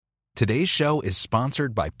Today's show is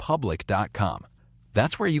sponsored by Public.com.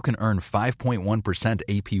 That's where you can earn 5.1%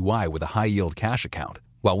 APY with a high-yield cash account.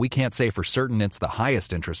 While we can't say for certain it's the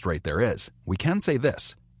highest interest rate there is, we can say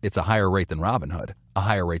this. It's a higher rate than Robinhood, a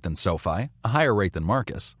higher rate than SoFi, a higher rate than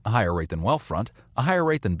Marcus, a higher rate than Wealthfront, a higher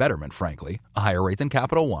rate than Betterment, frankly, a higher rate than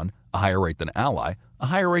Capital One, a higher rate than Ally, a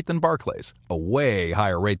higher rate than Barclays, a way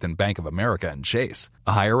higher rate than Bank of America and Chase,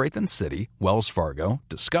 a higher rate than Citi, Wells Fargo,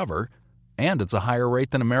 Discover, and it's a higher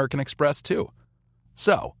rate than American Express, too.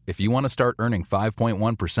 So, if you want to start earning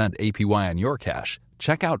 5.1% APY on your cash,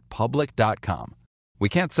 check out Public.com. We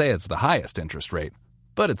can't say it's the highest interest rate,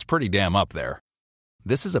 but it's pretty damn up there.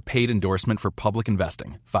 This is a paid endorsement for Public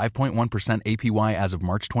Investing. 5.1% APY as of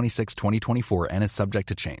March 26, 2024, and is subject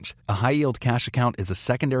to change. A high-yield cash account is a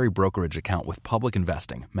secondary brokerage account with Public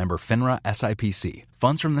Investing. Member FINRA SIPC.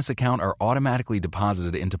 Funds from this account are automatically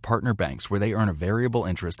deposited into partner banks where they earn a variable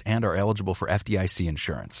interest and are eligible for FDIC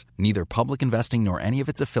insurance. Neither Public Investing nor any of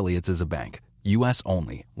its affiliates is a bank. U.S.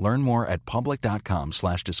 only. Learn more at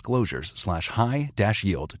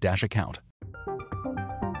public.com/disclosures/high-yield-account.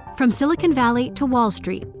 From Silicon Valley to Wall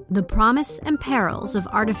Street, the promise and perils of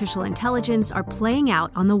artificial intelligence are playing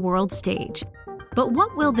out on the world stage. But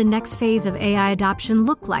what will the next phase of AI adoption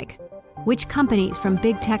look like? Which companies from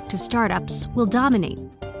big tech to startups will dominate?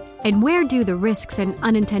 And where do the risks and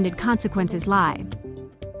unintended consequences lie?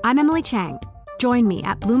 I'm Emily Chang. Join me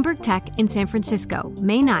at Bloomberg Tech in San Francisco,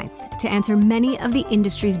 May 9th, to answer many of the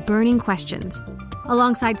industry's burning questions,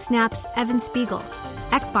 alongside Snap's Evan Spiegel,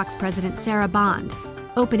 Xbox President Sarah Bond,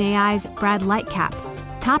 OpenAI's Brad Lightcap,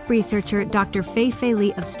 top researcher Dr. Fei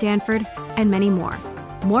Li of Stanford, and many more.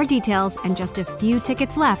 More details and just a few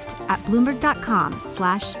tickets left at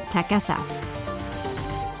Bloomberg.com/TechSF.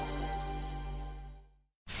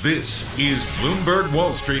 This is Bloomberg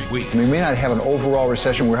Wall Street Week. We may not have an overall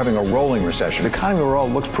recession. We're having a rolling recession. The economy overall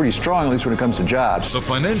looks pretty strong, at least when it comes to jobs. The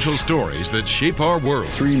financial stories that shape our world.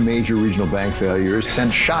 3 major regional bank failures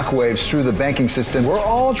sent shockwaves through the banking system. We're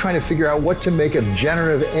all trying to figure out what to make of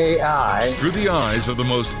generative AI. Through the eyes of the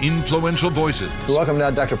most influential voices. Welcome now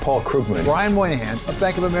Dr. Paul Krugman, Brian Moynihan of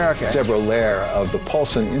Bank of America, Deborah Lair of the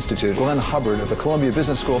Paulson Institute, Glenn Hubbard of the Columbia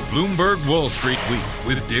Business School. Bloomberg Wall Street Week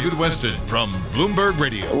with David Weston from Bloomberg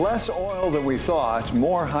Radio. Less oil than we thought,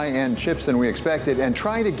 more high-end chips than we expected, and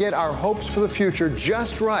trying to get our hopes for the future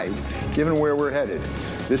just right, given where we're headed.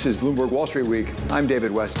 This is Bloomberg Wall Street Week. I'm David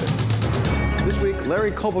Weston. This week,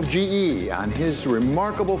 Larry Culp of GE on his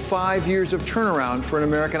remarkable 5 years of turnaround for an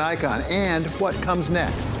American icon and what comes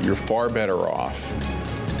next. You're far better off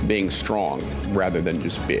being strong rather than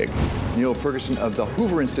just big. Neil Ferguson of the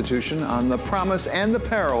Hoover Institution on the promise and the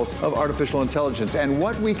perils of artificial intelligence and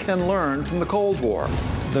what we can learn from the Cold War.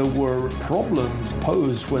 There were problems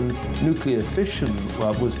posed when nuclear fission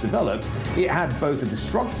was developed. It had both a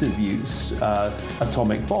destructive use,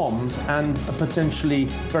 atomic bombs, and a potentially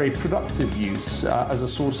very productive use as a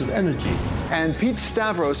source of energy. And Pete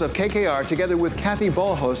Stavros of KKR, together with Kathy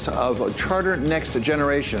Balhos of Charter Next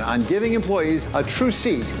Generation, on giving employees a true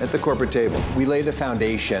seat at the corporate table. We lay the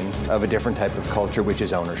foundation of a different type of culture, which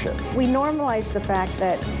is ownership. We normalize the fact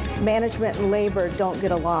that management and labor don't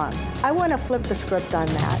get along. I want to flip the script on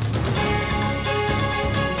that.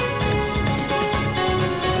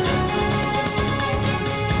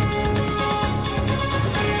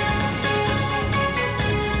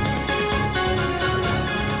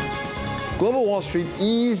 Global Wall Street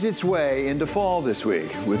eased its way into fall this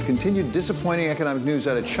week with continued disappointing economic news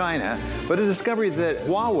out of China, but a discovery that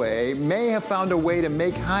Huawei may have found a way to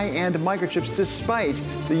make high-end microchips despite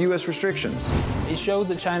the U.S. restrictions. It showed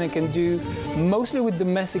that China can do, mostly with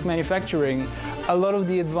domestic manufacturing, a lot of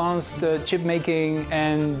the advanced chip making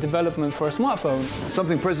and development for a smartphone.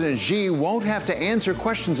 Something President Xi won't have to answer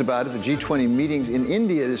questions about at the G20 meetings in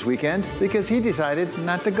India this weekend because he decided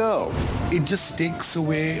not to go. It just takes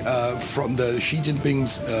away from the Xi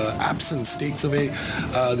Jinping's absence, takes away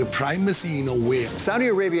the primacy in a way. Saudi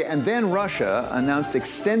Arabia and then Russia announced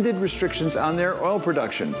extended restrictions on their oil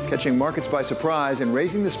production, catching markets by surprise and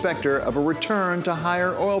raising the specter of a return to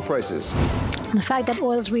higher oil prices. The fact that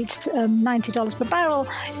oil's reached $90 per barrel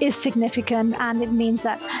is significant, and it means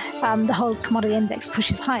that the whole commodity index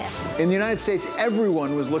pushes higher. In the United States,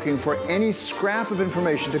 everyone was looking for any scrap of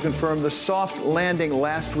information to confirm the soft landing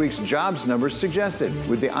last week's jobs numbers suggested,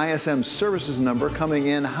 with the ISM services number coming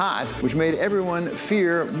in hot, which made everyone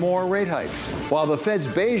fear more rate hikes. While the Fed's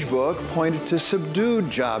Beige Book pointed to subdued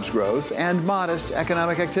jobs growth and modest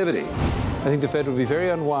economic activity. I think the Fed would be very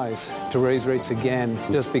unwise to raise rates again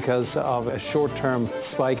just because of a short short-term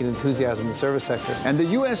spike in enthusiasm in the service sector. And the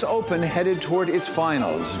U.S. Open headed toward its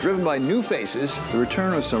finals, driven by new faces, the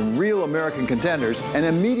return of some real American contenders, and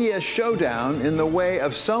a media showdown in the way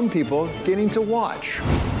of some people getting to watch.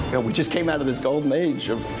 You know, we just came out of this golden age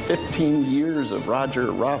of 15 years of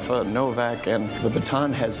Roger, Rafa, Novak, and the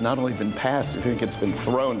baton has not only been passed, I think it's been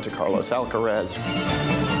thrown to Carlos Alcaraz.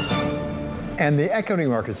 And the equity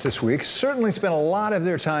markets this week certainly spent a lot of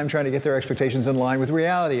their time trying to get their expectations in line with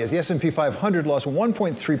reality, as the S&P 500 lost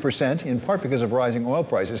 1.3%, in part because of rising oil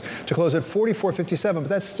prices, to close at 44.57, but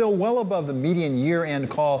that's still well above the median year-end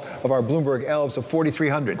call of our Bloomberg elves of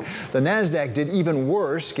 4,300. The NASDAQ did even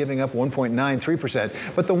worse, giving up 1.93%,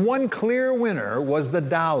 but the one clear winner was the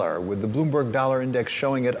dollar, with the Bloomberg Dollar Index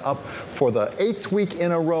showing it up for the 8th week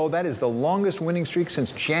in a row. That is the longest winning streak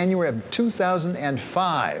since January of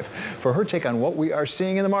 2005. For her take on what we are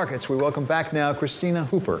seeing in the markets, we welcome back now Christina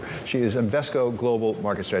Hooper. She is Invesco Global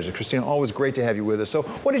Market Strategist. Christina, always great to have you with us. So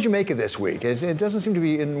what did you make of this week? It doesn't seem to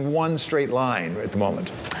be in one straight line at the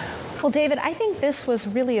moment. Well, David, I think this was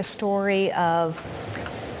really a story of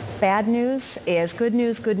bad news is good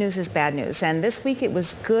news is bad news. And this week it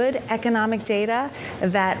was good economic data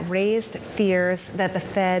that raised fears that the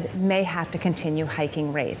Fed may have to continue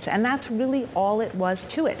hiking rates. And that's really all it was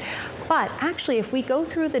to it. But actually, if we go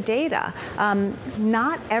through the data,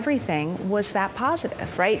 not everything was that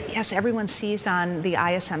positive, right? Yes, everyone seized on the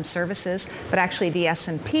ISM services, but actually the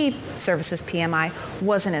S&P services PMI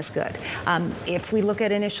wasn't as good. If we look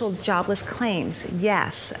at initial jobless claims,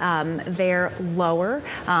 yes, they're lower.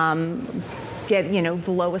 The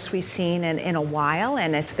lowest we've seen in a while,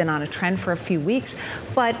 and it's been on a trend for a few weeks.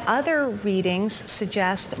 But other readings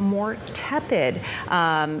suggest more tepid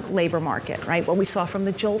labor market, right? What we saw from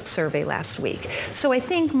the JOLT survey last week. So I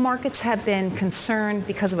think markets have been concerned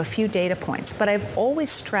because of a few data points, but I've always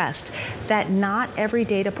stressed that not every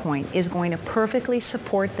data point is going to perfectly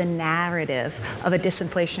support the narrative of a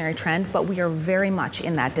disinflationary trend, but we are very much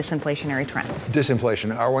in that disinflationary trend.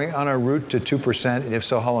 Disinflation, are we on a route to 2%? And if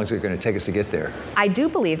so, how long is it going to take us to get there? I do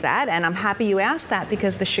believe that, and I'm happy you asked that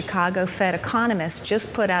because the Chicago Fed economists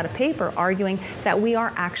just put out a paper arguing that we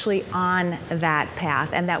are actually on that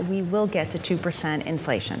path and that we will get to 2%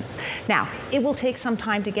 inflation. Now, it will take some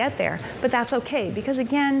time to get there, but that's okay because,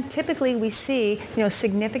 again, typically we see a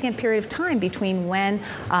significant period of time between when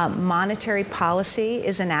monetary policy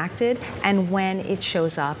is enacted and when it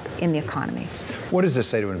shows up in the economy. What does this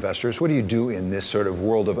say to investors? What do you do in this sort of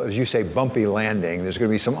world of, as you say, bumpy landing? There's going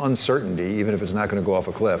to be some uncertainty, even if it's not going to go off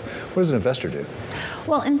a cliff. What does an investor do?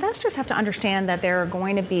 Well, investors have to understand that there are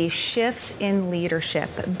going to be shifts in leadership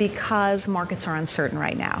because markets are uncertain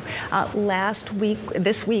right now.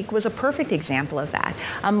 This week was a perfect example of that.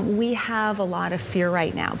 We have a lot of fear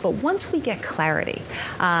right now, but once we get clarity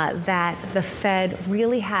that the Fed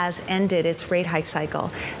really has ended its rate hike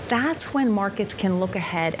cycle, that's when markets can look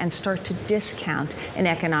ahead and start to discount an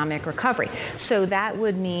economic recovery. So that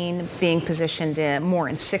would mean being positioned more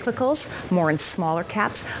in cyclicals, more in smaller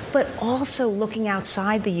caps, but also looking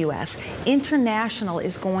outside the U.S. International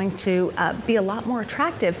is going to be a lot more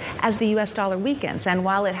attractive as the U.S. dollar weakens. And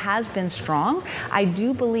while it has been strong, I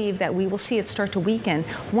do believe that we will see it start to weaken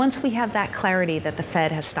once we have that clarity that the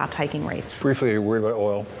Fed has stopped hiking rates. Briefly, are you worried about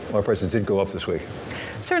oil? Oil prices did go up this week.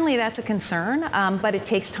 Certainly that's a concern, but it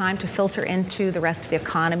takes time to filter into the rest of the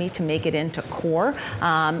economy to make it into core.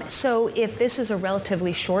 So if this is a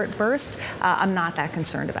relatively short burst, I'm not that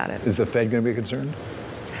concerned about it. Is the Fed going to be concerned?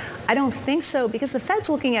 I don't think so, because the Fed's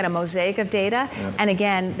looking at a mosaic of data. Yeah. And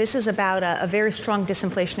again, this is about a very strong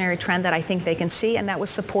disinflationary trend that I think they can see, and that was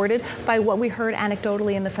supported by what we heard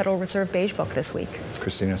anecdotally in the Federal Reserve Beige Book this week.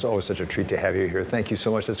 Christina, it's always such a treat to have you here. Thank you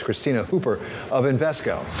so much. That's Christina Hooper of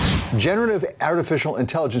Invesco. Generative artificial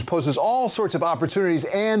intelligence poses all sorts of opportunities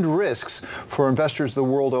and risks for investors the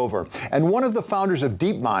world over. And one of the founders of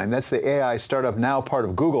DeepMind, that's the AI startup now part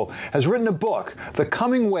of Google, has written a book, The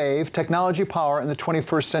Coming Wave, Technology, Power, and the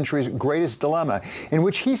 21st Century's Greatest Dilemma, in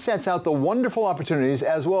which he sets out the wonderful opportunities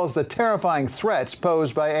as well as the terrifying threats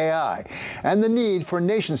posed by AI, and the need for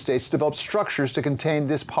nation-states to develop structures to contain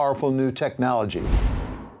this powerful new technology.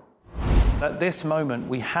 At this moment,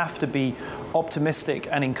 we have to be optimistic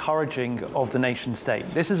and encouraging of the nation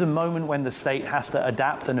state. This is a moment when the state has to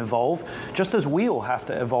adapt and evolve, just as we all have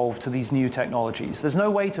to evolve to these new technologies. There's no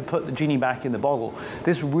way to put the genie back in the bottle.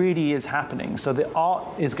 This really is happening. So the art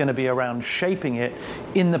is going to be around shaping it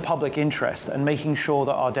in the public interest and making sure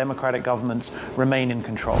that our democratic governments remain in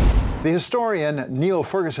control. The historian Neil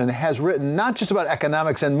Ferguson has written not just about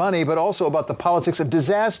economics and money, but also about the politics of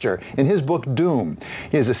disaster in his book, Doom.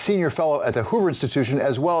 He is a senior fellow at the Hoover Institution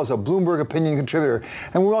as well as a Bloomberg opinion contributor.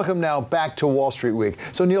 And we welcome now back to Wall Street Week.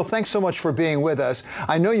 So, Neil, thanks so much for being with us.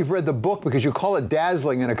 I know you've read the book because you call it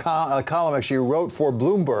dazzling in a column actually you wrote for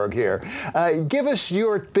Bloomberg here. Give us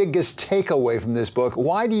your biggest takeaway from this book.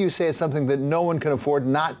 Why do you say it's something that no one can afford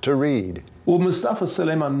not to read? Well, Mustafa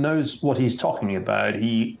Suleyman knows what he's talking about.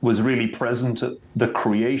 He was really present at the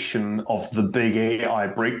creation of the big AI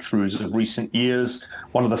breakthroughs of recent years,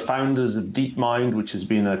 one of the founders of DeepMind, which has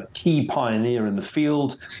been a key pioneer in the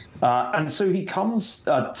field. And so he comes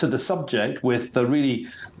to the subject with a really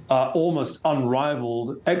almost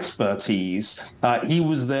unrivaled expertise. He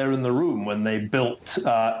was there in the room when they built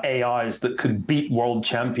AIs that could beat world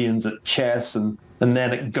champions at chess and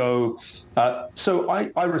then at Go. So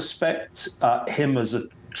I respect him as a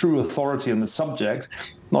true authority on the subject.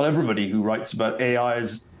 Not everybody who writes about AI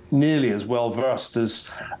is nearly as well versed as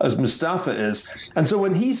Mustafa is. And so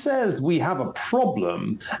when he says we have a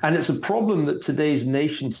problem, and it's a problem that today's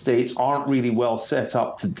nation states aren't really well set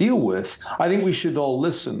up to deal with, I think we should all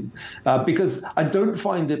listen, because I don't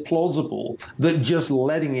find it plausible that just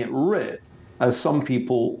letting it rip, as some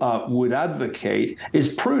people would advocate,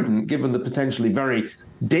 is prudent given the potentially very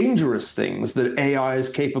dangerous things that AI is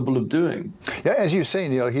capable of doing. Yeah, as you say,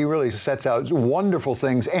 Neil, he really sets out wonderful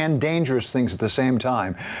things and dangerous things at the same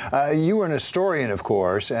time. You were an historian, of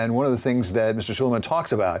course, and one of the things that Mr. Suleyman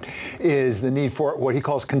talks about is the need for what he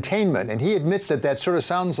calls containment, and he admits that that sort of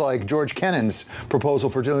sounds like George Kennan's proposal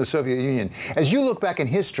for dealing with the Soviet Union. As you look back in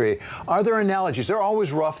history, are there analogies? They're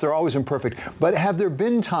always rough, they're always imperfect, but have there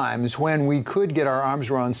been times when we could get our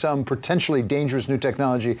arms around some potentially dangerous new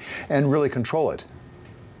technology and really control it?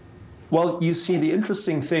 Well, you see, the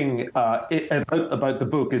interesting thing about the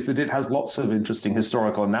book is that it has lots of interesting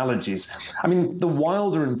historical analogies. I mean, the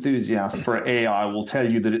wilder enthusiast for AI will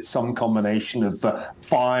tell you that it's some combination of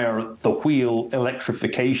fire, the wheel,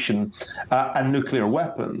 electrification, and nuclear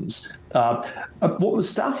weapons. What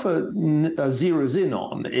Mustafa zeroes in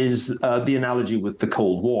on is the analogy with the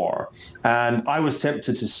Cold War. And I was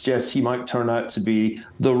tempted to suggest he might turn out to be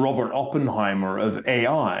the Robert Oppenheimer of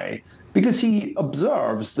AI, because he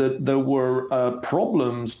observes that there were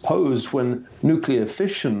problems posed when nuclear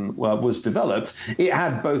fission was developed. It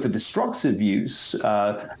had both a destructive use,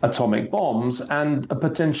 atomic bombs, and a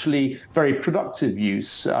potentially very productive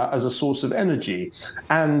use as a source of energy.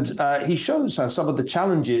 And he shows how some of the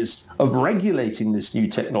challenges of regulating this new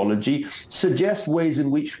technology suggest ways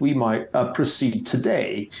in which we might proceed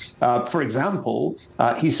today. For example,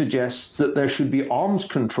 he suggests that there should be arms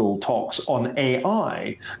control talks on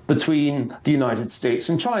AI between the United States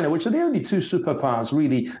and China, which are the only two superpowers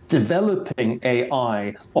really developing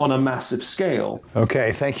AI on a massive scale.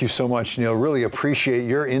 Okay, thank you so much, Neil. Really appreciate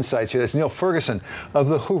your insights here. That's Neil Ferguson of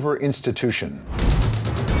the Hoover Institution.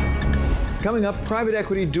 Coming up, private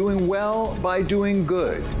equity doing well by doing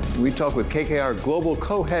good. We talk with KKR Global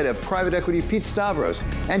Co-Head of Private Equity, Pete Stavros,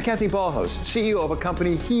 and Kathy Ballhouse, CEO of a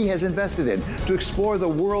company he has invested in, to explore the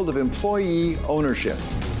world of employee ownership.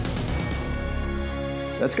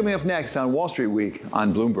 That's coming up next on Wall Street Week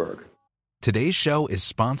on Bloomberg. Today's show is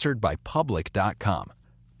sponsored by Public.com.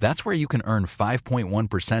 That's where you can earn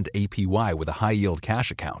 5.1% APY with a high-yield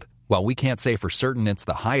cash account. While we can't say for certain it's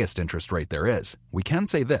the highest interest rate there is, we can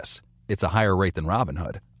say this. It's a higher rate than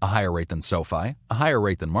Robinhood, a higher rate than SoFi, a higher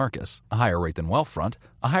rate than Marcus, a higher rate than Wealthfront,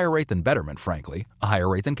 a higher rate than Betterment, frankly, a higher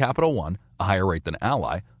rate than Capital One, a higher rate than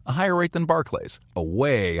Ally, a higher rate than Barclays, a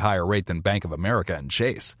way higher rate than Bank of America and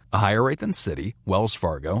Chase, a higher rate than Citi, Wells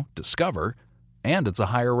Fargo, Discover, and it's a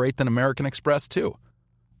higher rate than American Express, too.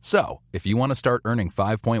 So, if you want to start earning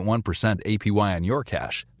 5.1% APY on your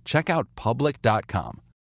cash, check out Public.com.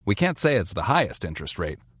 We can't say it's the highest interest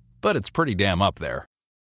rate, but it's pretty damn up there.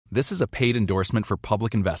 This is a paid endorsement for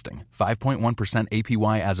Public Investing. 5.1%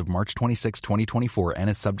 APY as of March 26, 2024, and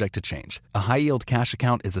is subject to change. A high-yield cash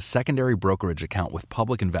account is a secondary brokerage account with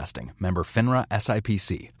Public Investing. Member FINRA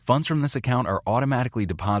SIPC. Funds from this account are automatically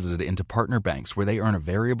deposited into partner banks where they earn a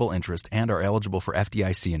variable interest and are eligible for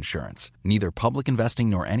FDIC insurance. Neither Public Investing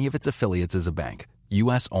nor any of its affiliates is a bank.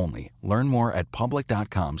 U.S. only. Learn more at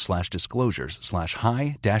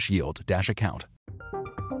public.com/disclosures/high-yield-account.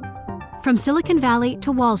 From Silicon Valley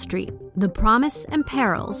to Wall Street, the promise and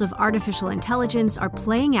perils of artificial intelligence are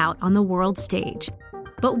playing out on the world stage.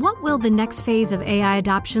 But what will the next phase of AI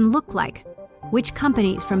adoption look like? Which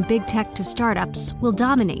companies, from big tech to startups, will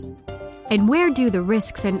dominate? And where do the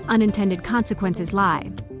risks and unintended consequences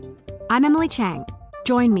lie? I'm Emily Chang.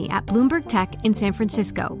 Join me at Bloomberg Tech in San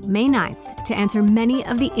Francisco, May 9th, to answer many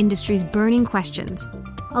of the industry's burning questions.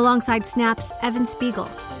 alongside Snap's Evan Spiegel,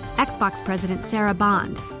 Xbox President Sarah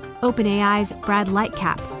Bond, OpenAI's Brad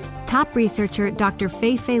Lightcap, top researcher Dr.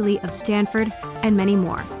 Fei Li of Stanford, and many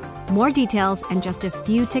more. More details and just a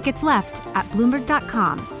few tickets left at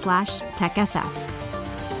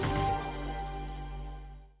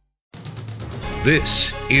Bloomberg.com/TechSF.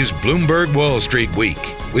 This is Bloomberg Wall Street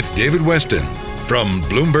Week with David Weston from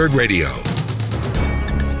Bloomberg Radio.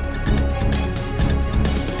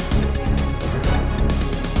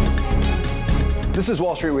 This is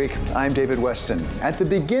Wall Street Week. I'm David Weston. At the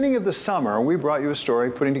beginning of the summer, we brought you a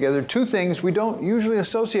story putting together two things we don't usually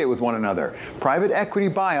associate with one another. Private equity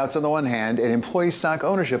buyouts on the one hand and employee stock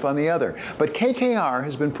ownership on the other. But KKR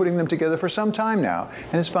has been putting them together for some time now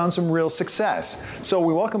and has found some real success. So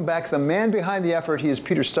we welcome back the man behind the effort. He is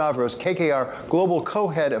Peter Stavros, KKR Global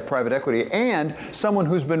Co-Head of Private Equity, and someone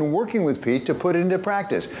who's been working with Pete to put it into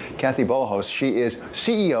practice. Kathy Bolhos, she is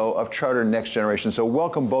CEO of Charter Next Generation. So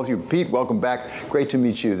welcome both of you. Pete, welcome back. Great to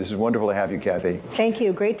meet you. This is wonderful to have you, Kathy. Thank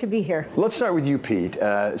you. Great to be here. Let's start with you, Pete.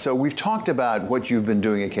 So we've talked about what you've been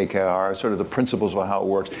doing at KKR, sort of the principles of how it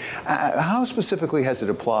works. How specifically has it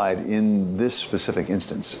applied in this specific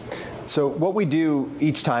instance? So what we do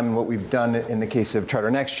each time, and what we've done in the case of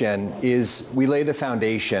Charter Next Gen, is we lay the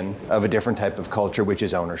foundation of a different type of culture, which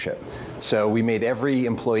is ownership. So we made every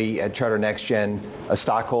employee at Charter Next Gen a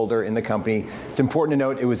stockholder in the company. It's important to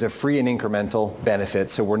note it was a free and incremental benefit,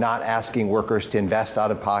 so we're not asking workers to invest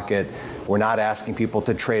out of pocket. We're not asking people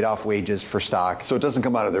to trade off wages for stock. So it doesn't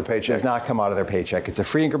come out of their paycheck? It does not come out of their paycheck. It's a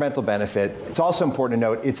free incremental benefit. It's also important to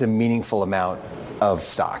note it's a meaningful amount of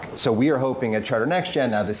stock. So we are hoping at Charter Next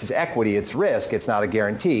Gen, now this is equity, it's risk, it's not a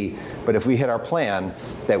guarantee, but if we hit our plan,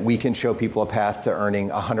 that we can show people a path to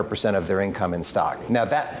earning 100% of their income in stock. Now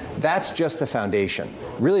that's just the foundation.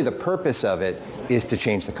 Really the purpose of it is to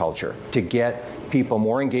change the culture, to get people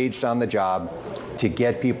more engaged on the job, to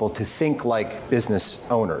get people to think like business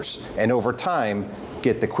owners, and over time,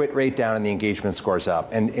 get the quit rate down and the engagement scores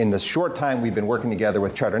up. And in the short time we've been working together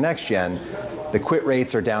with Charter Next Gen, the quit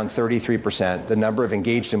rates are down 33%, the number of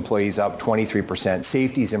engaged employees up 23%,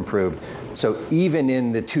 safety's improved. So even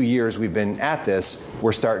in the 2 years we've been at this,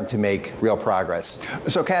 we're starting to make real progress.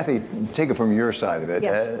 So Kathy, take it from your side of it.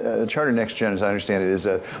 Yes. Charter Next Gen, as I understand it, is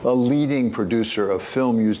a leading producer of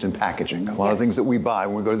film used in packaging. A lot of things that we buy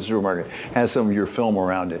when we go to the supermarket has some of your film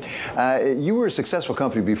around it. You were a successful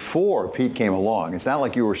company before Pete came along. It's not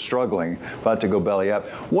like you were struggling, about to go belly up.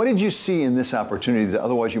 What did you see in this opportunity that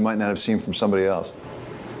otherwise you might not have seen from somebody else?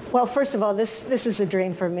 Well, first of all, this is a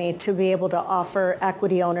dream for me to be able to offer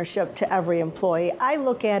equity ownership to every employee. I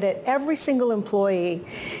look at it, every single employee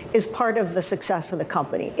is part of the success of the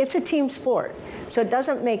company. It's a team sport. So it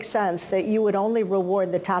doesn't make sense that you would only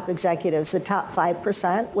reward the top executives, the top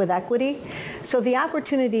 5% with equity. So the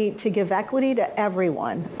opportunity to give equity to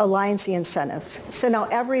everyone aligns the incentives. So now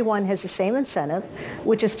everyone has the same incentive,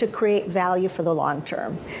 which is to create value for the long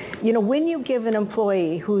term. You know, when you give an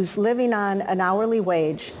employee who's living on an hourly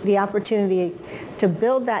wage the opportunity to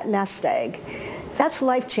build that nest egg, that's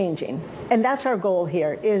life-changing. And that's our goal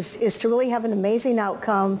here, is to really have an amazing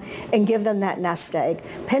outcome and give them that nest egg.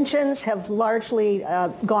 Pensions have largely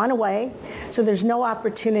gone away, so there's no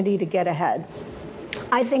opportunity to get ahead.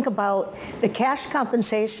 I think about the cash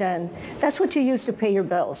compensation, that's what you use to pay your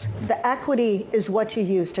bills. The equity is what you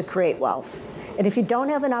use to create wealth. And if you don't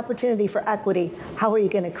have an opportunity for equity, how are you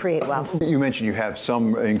going to create wealth? You mentioned you have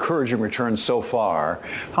some encouraging returns so far.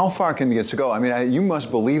 How far can it go? I mean, you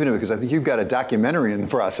must believe in it because I think you've got a documentary in the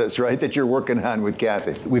process, right, that you're working on with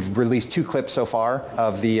Kathy. We've released 2 clips so far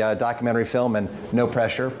of the documentary film, and no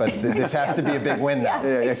pressure, but this has to be a big win now.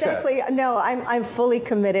 Yeah, exactly. No, I'm fully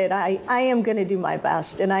committed. I am going to do my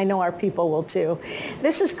best, and I know our people will too.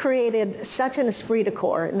 This has created such an esprit de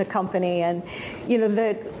corps in the company, and you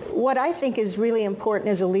know, what I think is really important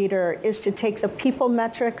as a leader is to take the people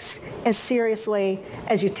metrics as seriously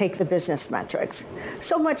as you take the business metrics.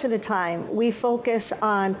 So much of the time we focus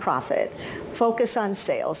on profit, focus on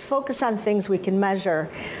sales, focus on things we can measure.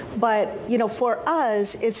 But you know, for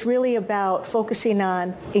us, it's really about focusing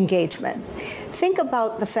on engagement. Think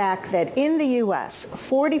about the fact that in the U.S.,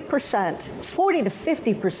 40 to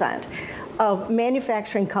 50% of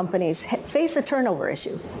manufacturing companies face a turnover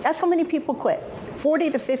issue. That's how many people quit.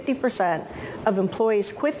 40 to 50% of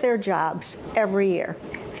employees quit their jobs every year.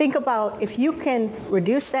 Think about if you can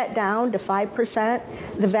reduce that down to 5%,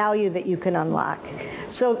 the value that you can unlock.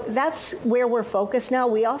 So that's where we're focused now.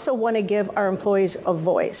 We also want to give our employees a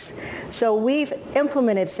voice. So we've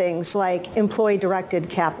implemented things like employee-directed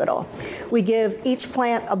capital. We give each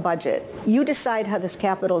plant a budget. You decide how this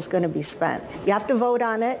capital is going to be spent. You have to vote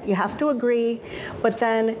on it. You have to agree. But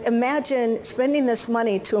then imagine spending this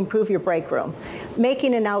money to improve your break room,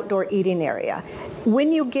 making an outdoor eating area.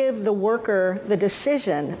 When you give the worker the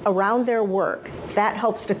decision around their work, that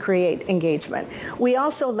helps to create engagement. We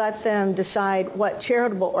also let them decide what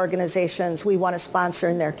charitable organizations we want to sponsor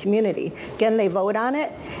in their community. Again, they vote on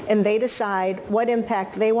it, and they decide what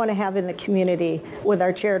impact they want to have in the community with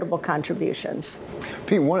our charitable contributions.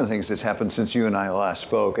 Pete, one of the things that's happened since you and I last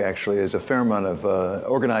spoke, actually, is a fair amount of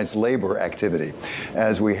organized labor activity.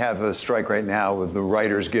 As we have a strike right now with the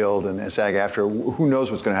Writers Guild and SAG-AFTRA, who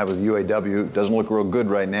knows what's going to happen with UAW? It doesn't look real good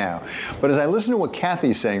right now. But as I listen to what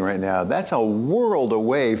Kathy's saying right now, that's a world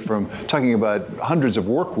away from talking about hundreds of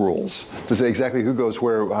work rules to say exactly who goes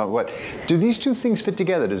where, what. Do these two things fit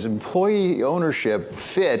together? Does employee ownership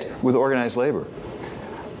fit with organized labor?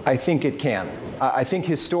 I think it can. I think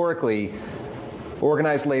historically,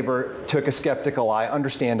 organized labor took a skeptical eye,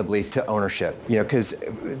 understandably, to ownership. Because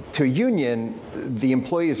to a union, the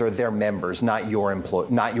employees are their members, not your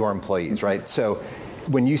employees, right? So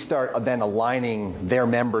when you start then aligning their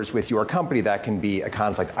members with your company, that can be a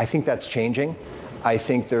conflict. I think that's changing. I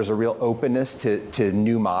think there's a real openness to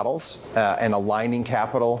new models and aligning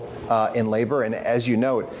capital in labor. And as you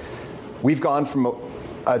note, we've gone from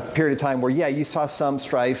a period of time where, you saw some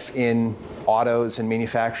strife in autos and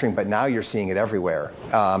manufacturing, but now you're seeing it everywhere.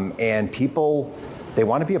 And people, they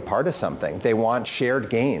want to be a part of something. They want shared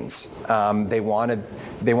gains. They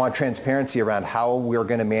want transparency around how we're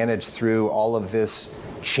going to manage through all of this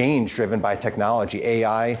change driven by technology.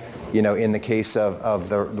 AI, in the case of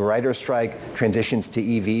the writer's strike, transitions to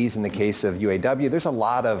EVs in the case of UAW. There's a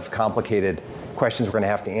lot of complicated questions we're going to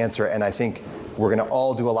have to answer, and I think we're going to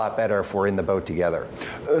all do a lot better if we're in the boat together.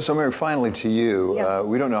 So Mary, finally to you,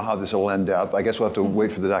 we don't know how this will end up. I guess we'll have to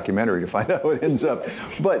wait for the documentary to find out how it ends up.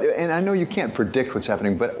 And I know you can't predict what's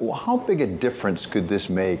happening, but how big a difference could this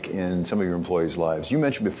make in some of your employees' lives? You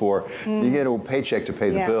mentioned before, you get a paycheck to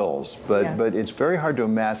pay the bills, but it's very hard to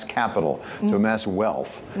amass capital, to amass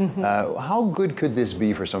wealth. How good could this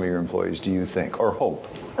be for some of your employees, do you think, or hope?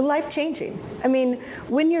 Life-changing. I mean,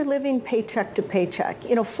 when you're living paycheck to paycheck,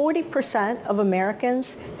 40% of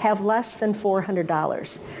Americans have less than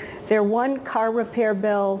 $400. They're one car repair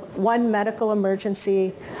bill, one medical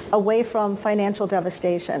emergency away from financial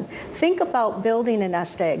devastation. Think about building a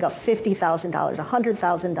nest egg of $50,000,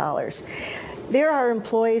 $100,000. There are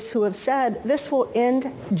employees who have said, this will end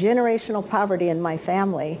generational poverty in my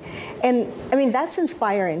family. And I mean, that's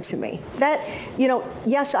inspiring to me. That,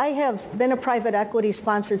 yes, I have been a private equity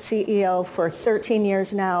sponsored CEO for 13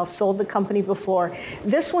 years now. I've sold the company before.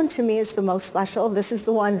 This one to me is the most special. This is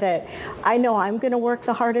the one that I know I'm going to work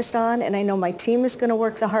the hardest on, and I know my team is going to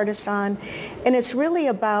work the hardest on. And it's really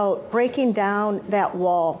about breaking down that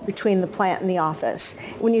wall between the plant and the office.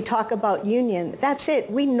 When you talk about union, that's it.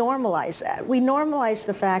 We normalize that. We normalize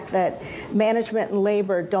the fact that management and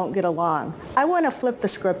labor don't get along. I want to flip the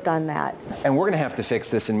script on that. And we're going to have to fix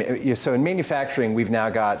this. So in manufacturing, we've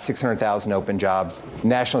now got 600,000 open jobs.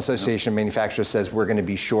 National Association of Manufacturers says we're going to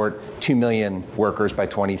be short 2 million workers by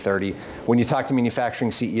 2030. When you talk to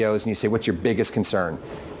manufacturing CEOs and you say, what's your biggest concern?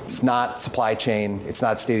 It's not supply chain. It's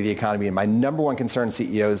not state of the economy. And my number one concern,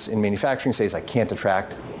 CEOs in manufacturing say, is I can't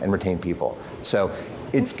attract and retain people. So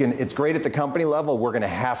it's great at the company level. We're going to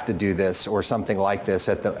have to do this or something like this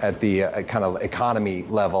at the kind of economy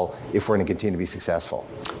level if we're going to continue to be successful.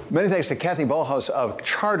 Many thanks to Kathy Ballhaus of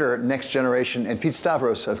Charter Next Generation and Pete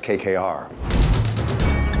Stavros of KKR.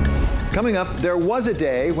 Coming up, there was a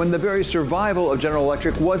day when the very survival of General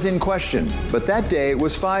Electric was in question, but that day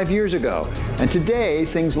was 5 years ago. And today,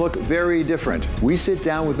 things look very different. We sit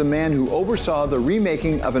down with the man who oversaw the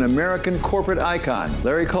remaking of an American corporate icon,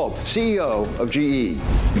 Larry Culp, CEO of GE.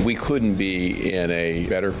 We couldn't be in a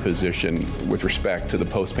better position with respect to the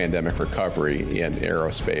post-pandemic recovery in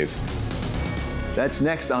aerospace. That's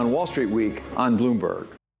next on Wall Street Week on Bloomberg.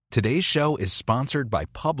 Today's show is sponsored by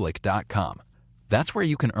Public.com. That's where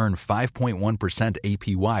you can earn 5.1%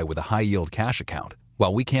 APY with a high-yield cash account.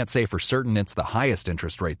 While we can't say for certain it's the highest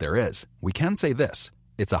interest rate there is, we can say this.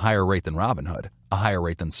 It's a higher rate than Robinhood, a higher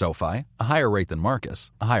rate than SoFi, a higher rate than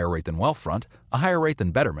Marcus, a higher rate than Wealthfront, a higher rate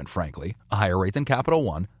than Betterment, frankly, a higher rate than Capital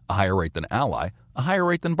One, a higher rate than Ally, a higher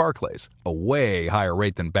rate than Barclays, a way higher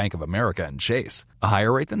rate than Bank of America and Chase, a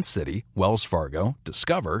higher rate than Citi, Wells Fargo,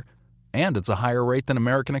 Discover, and it's a higher rate than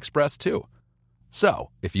American Express, too. So,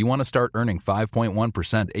 if you want to start earning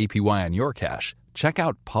 5.1% APY on your cash, check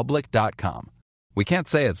out Public.com. We can't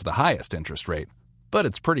say it's the highest interest rate, but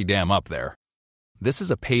it's pretty damn up there. This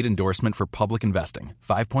is a paid endorsement for Public Investing.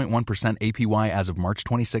 5.1% APY as of March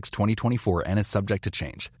 26, 2024, and is subject to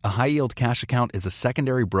change. A high-yield cash account is a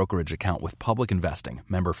secondary brokerage account with Public Investing,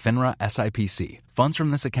 member FINRA SIPC. Funds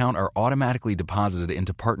from this account are automatically deposited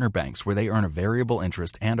into partner banks where they earn a variable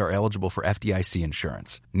interest and are eligible for FDIC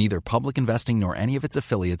insurance. Neither Public Investing nor any of its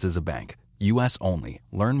affiliates is a bank. U.S. only.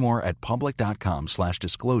 Learn more at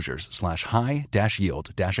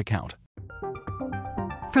public.com/disclosures/high-yield-account.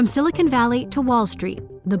 From Silicon Valley to Wall Street,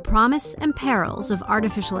 the promise and perils of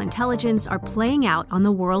artificial intelligence are playing out on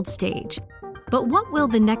the world stage. But what will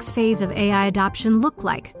the next phase of AI adoption look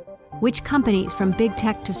like? Which companies from big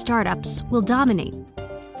tech to startups will dominate?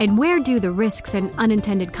 And where do the risks and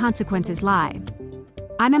unintended consequences lie?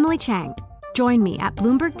 I'm Emily Chang. Join me at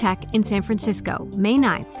Bloomberg Tech in San Francisco, May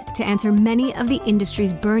 9th, to answer many of the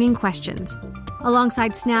industry's burning questions,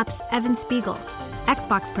 alongside Snap's Evan Spiegel,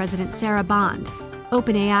 Xbox President Sarah Bond,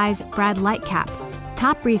 OpenAI's Brad Lightcap,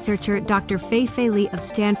 top researcher Dr. Fei-Fei Li of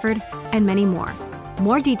Stanford, and many more.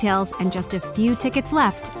 More details and just a few tickets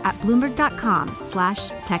left at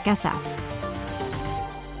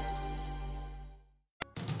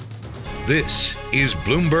Bloomberg.com/TechSF. This is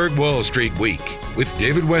Bloomberg Wall Street Week with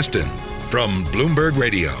David Weston from Bloomberg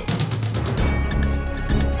Radio.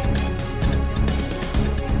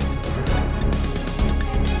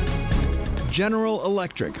 General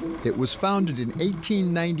Electric. It was founded in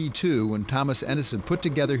 1892 when Thomas Edison put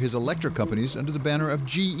together his electric companies under the banner of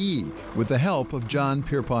GE with the help of John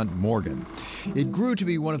Pierpont Morgan. It grew to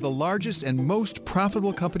be one of the largest and most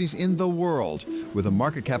profitable companies in the world, with a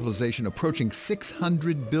market capitalization approaching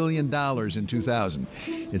 $600 billion in 2000.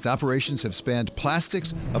 Its operations have spanned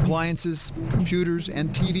plastics, appliances, computers,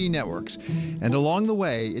 and TV networks. And along the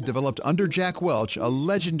way, it developed under Jack Welch a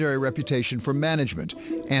legendary reputation for management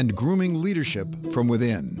and grooming leadership from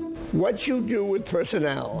within. What you do with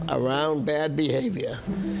personnel around bad behavior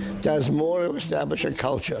does more to establish a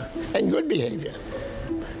culture and good behavior.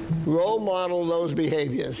 Role model those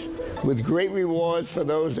behaviors with great rewards for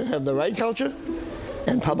those that have the right culture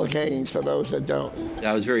and public gains for those that don't.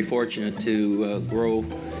 I was very fortunate to grow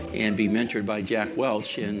and be mentored by Jack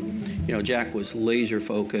Welch, and Jack was laser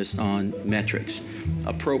focused on metrics,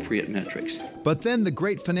 appropriate metrics. But then the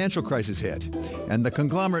great financial crisis hit, and the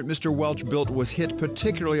conglomerate Mr. Welch built was hit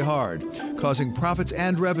particularly hard, causing profits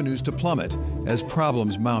and revenues to plummet as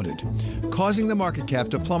problems mounted, causing the market cap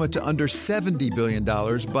to plummet to under $70 billion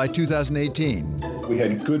by 2018. We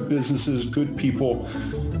had good businesses, good people,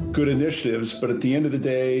 good initiatives, but at the end of the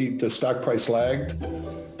day, the stock price lagged.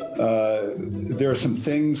 There are some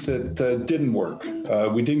things that didn't work.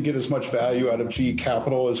 We didn't get as much value out of GE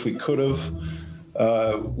Capital as we could have.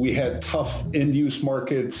 We had tough end-use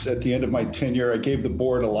markets at the end of my tenure. I gave the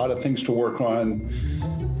board a lot of things to work on.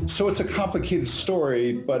 So it's a complicated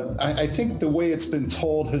story, but I think the way it's been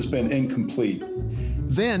told has been incomplete.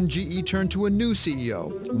 Then GE turned to a new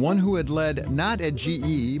CEO, one who had led not at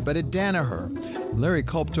GE, but at Danaher. Larry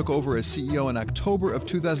Culp took over as CEO in October of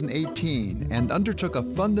 2018 and undertook a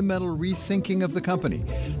fundamental rethinking of the company,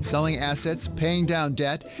 selling assets, paying down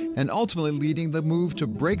debt, and ultimately leading the move to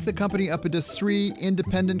break the company up into 3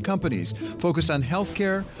 independent companies focused on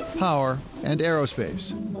healthcare, power, and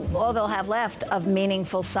aerospace. All they'll have left of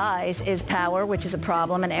meaningful size is power, which is a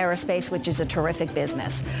problem, and aerospace, which is a terrific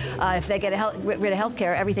business. If they get rid of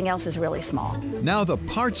healthcare, everything else is really small. Now the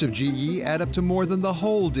parts of GE add up to more than the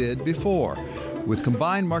whole did before, with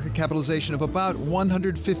combined market capitalization of about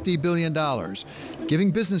 $150 billion, giving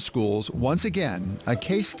business schools, once again, a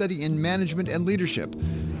case study in management and leadership,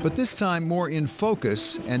 but this time more in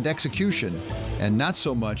focus and execution, and not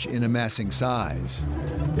so much in amassing size.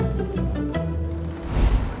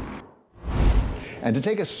 And to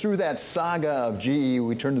take us through that saga of GE,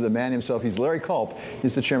 we turn to the man himself. He's Larry Culp.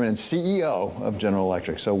 He's the chairman and CEO of General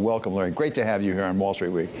Electric. So welcome, Larry. Great to have you here on Wall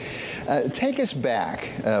Street Week. Take us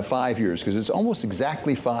back 5 years, because it's almost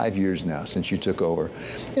exactly 5 years now since you took over.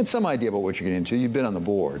 You had some idea about what you're getting into. You've been on the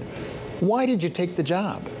board. Why did you take the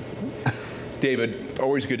job? David,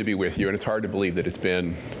 always good to be with you, and it's hard to believe that it's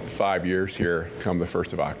been 5 years here come the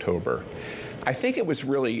 1st of October. I think it was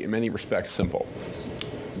really, in many respects, simple.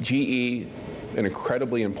 GE, an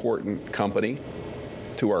incredibly important company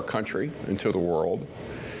to our country and to the world.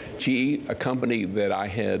 GE, a company that I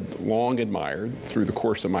had long admired through the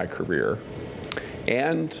course of my career.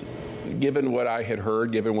 And given what I had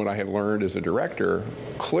heard, given what I had learned as a director,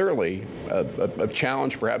 clearly a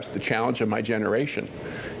challenge, perhaps the challenge of my generation.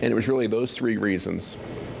 And it was really those 3 reasons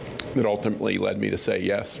that ultimately led me to say,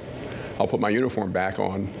 yes, I'll put my uniform back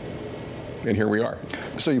on, and here we are.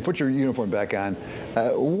 So you put your uniform back on.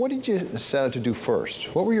 What did you set out to do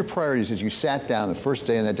first? What were your priorities as you sat down the first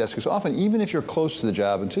day on that desk? Because often, even if you're close to the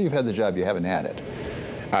job, until you've had the job, you haven't had it.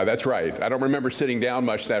 That's right. I don't remember sitting down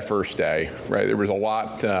much that first day. Right, there was a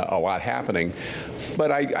lot happening,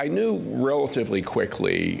 but I knew relatively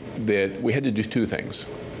quickly that we had to do two things.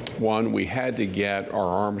 One, we had to get our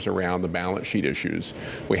arms around the balance sheet issues.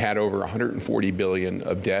 We had over $140 billion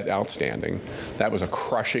of debt outstanding. That was a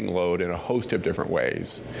crushing load in a host of different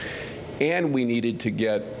ways. And we needed to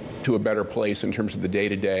get to a better place in terms of the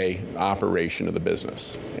day-to-day operation of the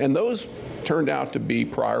business. And those turned out to be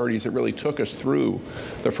priorities that really took us through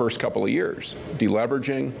the first couple of years,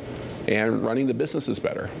 deleveraging and running the businesses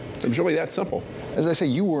better. It was really that simple. As I say,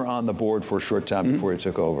 you were on the board for a short time before you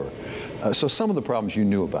took over. So some of the problems you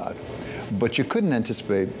knew about, but you couldn't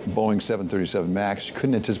anticipate Boeing 737 MAX, you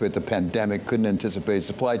couldn't anticipate the pandemic, couldn't anticipate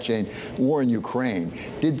supply chain, war in Ukraine.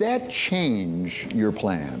 Did that change your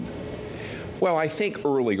plan? Well, I think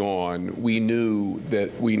early on we knew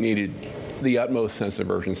that we needed the utmost sense of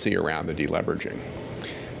urgency around the deleveraging.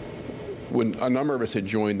 When a number of us had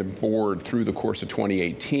joined the board through the course of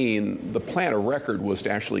 2018, the plan of record was to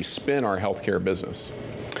actually spin our healthcare business,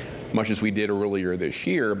 much as we did earlier this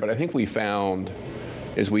year. But I think we found,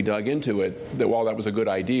 as we dug into it, that while that was a good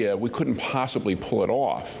idea, we couldn't possibly pull it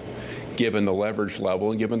off given the leverage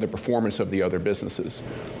level and given the performance of the other businesses,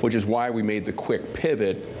 which is why we made the quick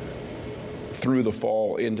pivot through the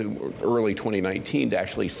fall into early 2019 to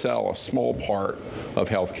actually sell a small part of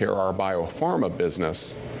healthcare, our biopharma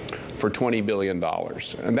business, for $20 billion.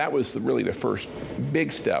 And that was really the first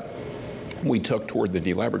big step we took toward the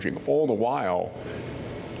deleveraging. All the while,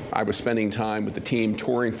 I was spending time with the team,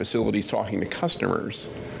 touring facilities, talking to customers,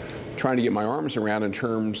 trying to get my arms around in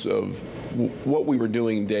terms of what we were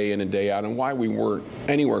doing day in and day out and why we weren't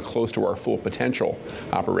anywhere close to our full potential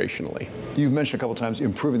operationally. You've mentioned a couple times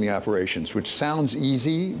improving the operations, which sounds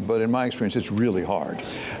easy, but in my experience, it's really hard.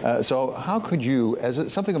 So how could you,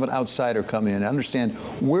 as something of an outsider, come in and understand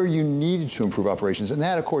where you needed to improve operations? And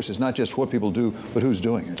that, of course, is not just what people do, but who's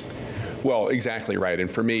doing it. Well, exactly right. And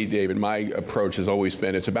for me, David, my approach has always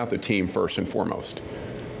been it's about the team first and foremost.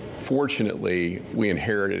 Fortunately, we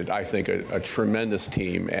inherited, I think, a tremendous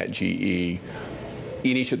team at GE in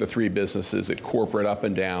each of the three businesses at corporate, up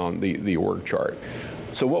and down the org chart.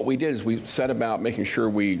 So what we did is we set about making sure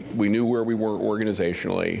we knew where we were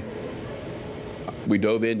organizationally. We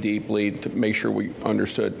dove in deeply to make sure we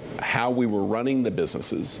understood how we were running the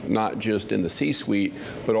businesses, not just in the C-suite,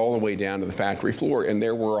 but all the way down to the factory floor. And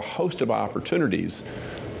there were a host of opportunities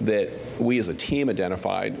that we as a team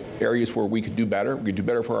identified, areas where we could do better. We could do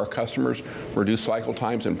better for our customers, reduce cycle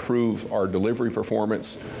times, improve our delivery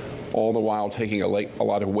performance, all the while taking a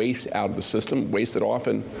lot of waste out of the system, waste that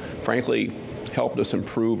often, frankly, helped us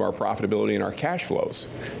improve our profitability and our cash flows.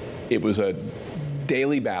 It was a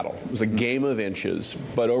daily battle. It was a game of inches,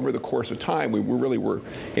 but over the course of time, we really were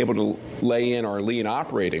able to lay in our lean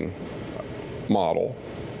operating model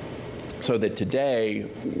so that today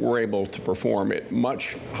we're able to perform at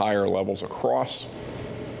much higher levels across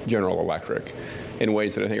General Electric in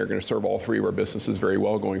ways that I think are going to serve all three of our businesses very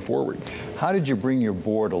well going forward. How did you bring your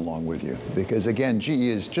board along with you? Because again, GE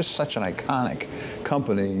is just such an iconic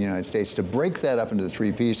company in the United States. To break that up into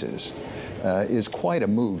three pieces is quite a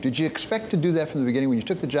move. Did you expect to do that from the beginning? When you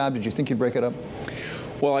took the job, did you think you'd break it up?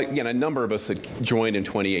 Well, again, a number of us that joined in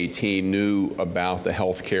 2018 knew about the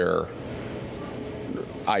healthcare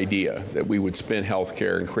idea that we would spin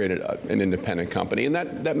healthcare and create an independent company. And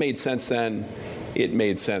that made sense then. It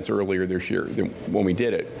made sense earlier this year when we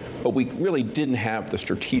did it. But we really didn't have the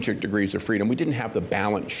strategic degrees of freedom. We didn't have the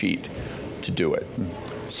balance sheet to do it.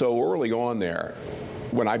 So early on there,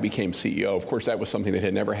 when I became CEO, of course, that was something that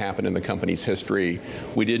had never happened in the company's history.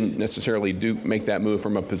 We didn't necessarily make that move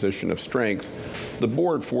from a position of strength. The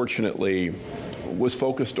board, fortunately, was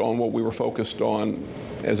focused on what we were focused on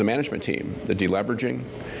as a management team, the deleveraging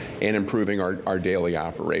and improving our daily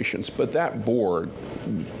operations. But that board,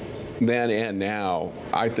 then and now,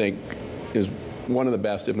 I think is one of the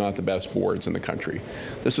best, if not the best, boards in the country.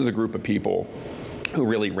 This is a group of people who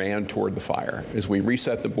really ran toward the fire. As we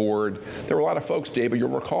reset the board, there were a lot of folks, David, you'll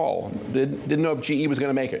recall, didn't know if GE was going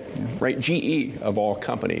to make it, right? GE, of all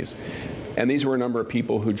companies. And these were a number of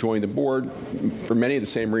people who joined the board for many of the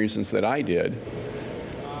same reasons that I did.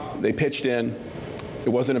 They pitched in. It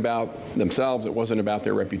wasn't about themselves. It wasn't about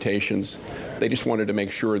their reputations. They just wanted to make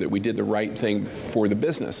sure that we did the right thing for the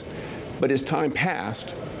business. But as time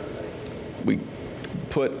passed, we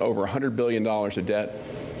put over $100 billion of debt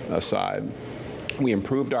aside. We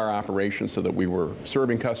improved our operations so that we were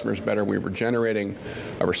serving customers better. We were generating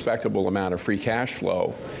a respectable amount of free cash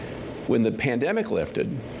flow. When the pandemic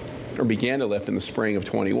lifted, or began to lift in the spring of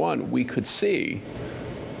 21, we could see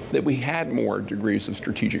that we had more degrees of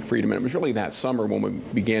strategic freedom. And it was really that summer when we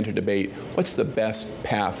began to debate what's the best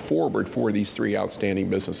path forward for these three outstanding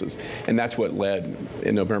businesses. And that's what led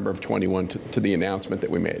in November of 21 to the announcement that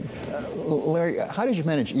we made. Larry, how did you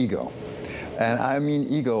manage ego? And I mean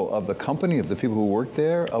ego of the company, of the people who work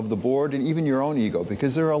there, of the board, and even your own ego,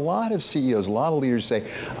 because there are a lot of CEOs, a lot of leaders say,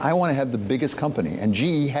 I want to have the biggest company. And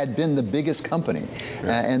GE had been the biggest company.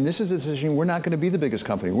 And this is a decision, we're not going to be the biggest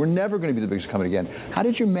company. We're never going to be the biggest company again. How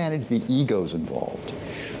did you manage the egos involved?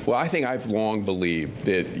 Well, I think I've long believed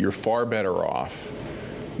that you're far better off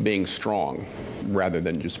being strong rather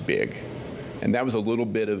than just big. And that was a little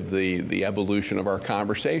bit of the evolution of our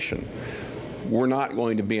conversation. We're not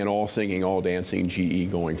going to be an all-singing, all-dancing GE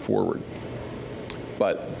going forward.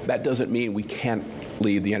 But that doesn't mean we can't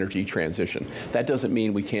lead the energy transition. That doesn't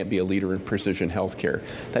mean we can't be a leader in precision healthcare.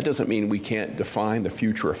 That doesn't mean we can't define the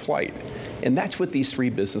future of flight. And that's what these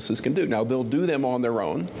three businesses can do. Now, they'll do them on their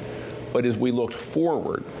own, but as we looked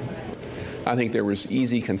forward, I think there was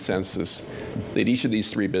easy consensus that each of these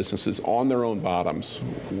three businesses on their own bottoms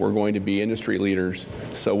were going to be industry leaders.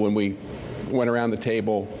 So when we went around the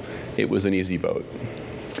table, it was an easy vote.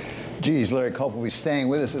 Geez, Larry Culp will be staying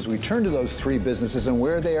with us as we turn to those three businesses and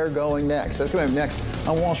where they are going next. That's coming up next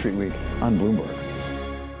on Wall Street Week on Bloomberg.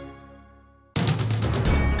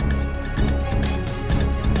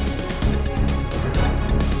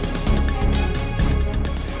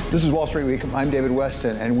 This is Wall Street Week. I'm David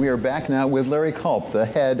Weston, and we are back now with Larry Culp, the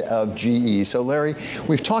head of GE. So, Larry,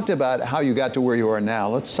 we've talked about how you got to where you are now.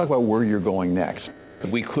 Let's talk about where you're going next.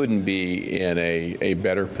 We couldn't be in a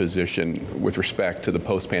better position with respect to the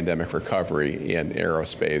post-pandemic recovery in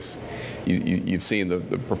aerospace. You've seen the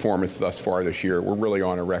performance thus far this year. We're really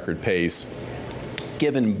on a record pace.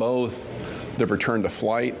 Given both the return to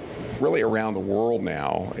flight really around the world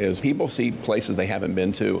now, as people see places they haven't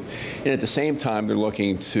been to, and at the same time they're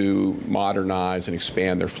looking to modernize and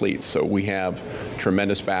expand their fleets. So we have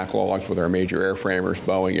tremendous backlogs with our major airframers,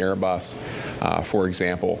 Boeing, Airbus, for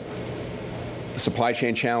example. The supply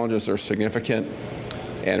chain challenges are significant,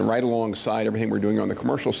 and right alongside everything we're doing on the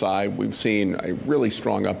commercial side, we've seen a really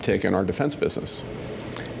strong uptick in our defense business,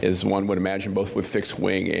 as one would imagine, both with fixed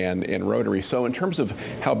wing and rotary. So in terms of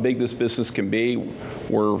how big this business can be,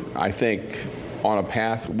 we're, I think, on a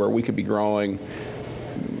path where we could be growing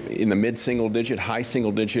in the mid-single digit, high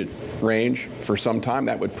single digit range for some time.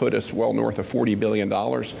 That would put us well north of $40 billion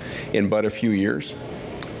in but a few years.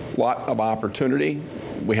 Lot of opportunity.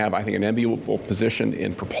 We have, I think, an enviable position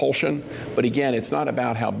in propulsion. But again, it's not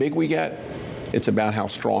about how big we get. It's about how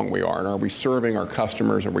strong we are. And are we serving our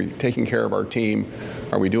customers? Are we taking care of our team?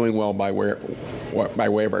 Are we doing well by way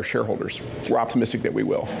of our shareholders? We're optimistic that we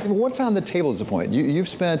will. What's on the table at this point? You've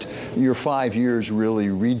spent your 5 years really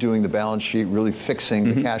redoing the balance sheet, really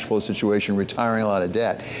fixing the cash flow situation, retiring a lot of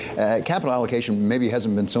debt. Capital allocation maybe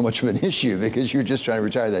hasn't been so much of an issue because you're just trying to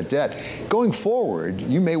retire that debt. Going forward,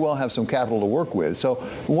 you may well have some capital to work with. So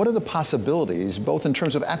what are the possibilities, both in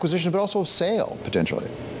terms of acquisition but also sale, potentially?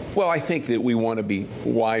 Well, I think that we want to be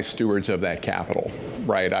wise stewards of that capital,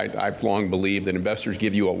 right? I've long believed that investors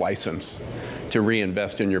give you a license to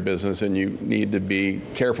reinvest in your business, and you need to be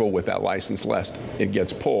careful with that license lest it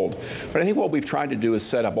gets pulled. But I think what we've tried to do is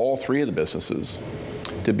set up all three of the businesses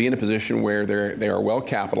to be in a position where they are well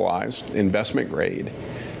capitalized, investment grade,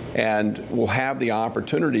 and will have the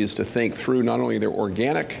opportunities to think through not only their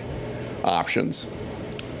organic options,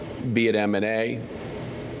 be it M&A,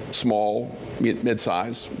 small,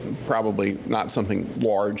 mid-size, probably not something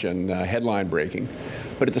large and headline-breaking.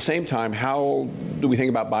 But at the same time, how do we think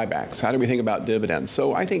about buybacks? How do we think about dividends?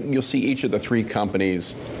 So I think you'll see each of the three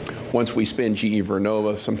companies, once we spin GE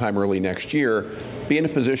Vernova sometime early next year, be in a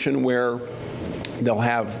position where they'll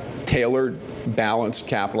have tailored, balanced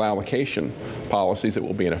capital allocation policies that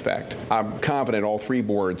will be in effect. I'm confident all three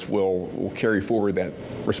boards will carry forward that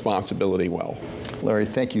responsibility well. Larry,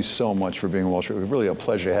 thank you so much for being on Wall Street. It was really a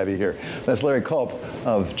pleasure to have you here. That's Larry Culp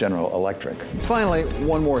of General Electric. Finally,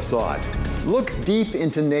 one more thought. Look deep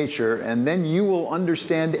into nature, and then you will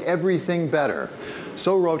understand everything better.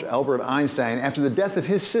 So wrote Albert Einstein after the death of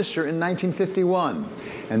his sister in 1951.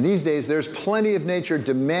 And these days, there's plenty of nature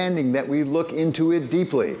demanding that we look into it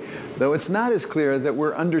deeply, though it's not as clear that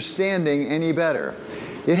we're understanding any better.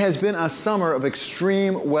 It has been a summer of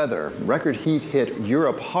extreme weather. Record heat hit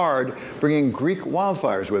Europe hard, bringing Greek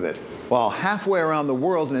wildfires with it. while halfway around the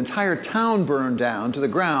world, an entire town burned down to the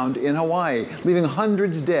ground in Hawaii, leaving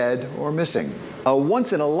hundreds dead or missing. A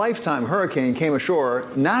once-in-a-lifetime hurricane came ashore,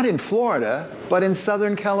 not in Florida, but in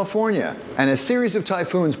Southern California. And a series of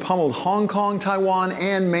typhoons pummeled Hong Kong, Taiwan,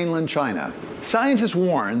 and mainland China. Scientists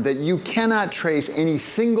warn that you cannot trace any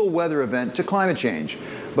single weather event to climate change,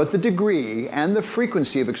 but the degree and the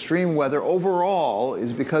frequency of extreme weather overall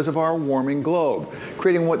is because of our warming globe,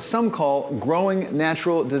 creating what some call growing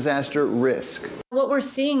natural disaster risk. What we're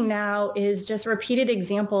seeing now is just repeated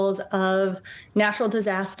examples of natural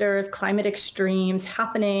disasters, climate extremes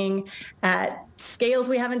happening at scales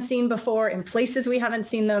we haven't seen before, in places we haven't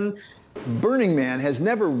seen them. Burning Man has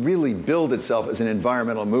never really billed itself as an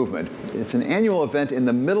environmental movement. It's an annual event in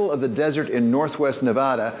the middle of the desert in northwest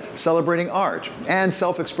Nevada, celebrating art and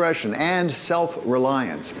self-expression and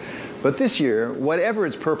self-reliance. But this year, whatever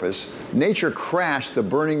its purpose, nature crashed the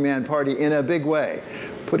Burning Man party in a big way,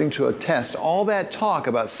 putting to a test all that talk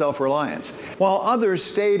about self-reliance, while others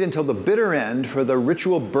stayed until the bitter end for the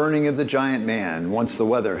ritual burning of the giant man once the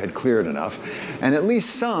weather had cleared enough, and at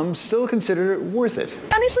least some still considered it worth it.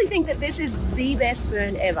 I honestly think that this is the best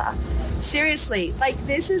burn ever. Seriously,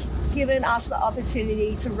 this has given us the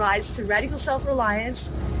opportunity to rise to radical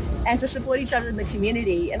self-reliance and to support each other in the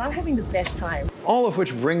community, and I'm having the best time. All of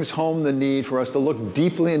which brings home the need for us to look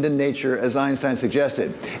deeply into nature, as Einstein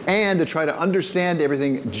suggested, and to try to understand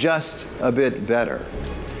everything just a bit better.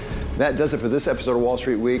 That does it for this episode of Wall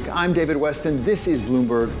Street Week. I'm David Weston. This is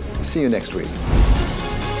Bloomberg. See you next week.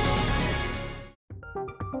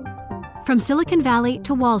 From Silicon Valley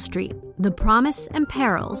to Wall Street, the promise and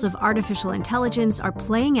perils of artificial intelligence are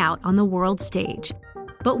playing out on the world stage.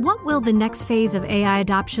 But what will the next phase of AI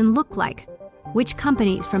adoption look like? Which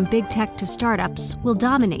companies from big tech to startups will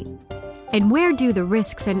dominate? And where do the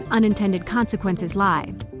risks and unintended consequences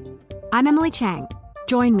lie? I'm Emily Chang.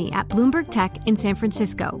 Join me at Bloomberg Tech in San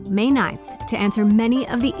Francisco, May 9th, to answer many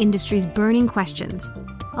of the industry's burning questions,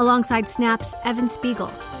 alongside Snap's Evan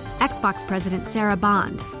Spiegel, Xbox President Sarah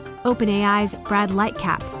Bond, OpenAI's Brad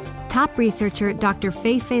Lightcap, top researcher Dr.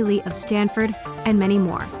 Fei-Fei Li of Stanford, and many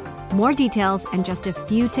more. More details and just a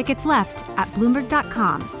few tickets left at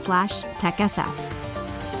Bloomberg.com/TechSF.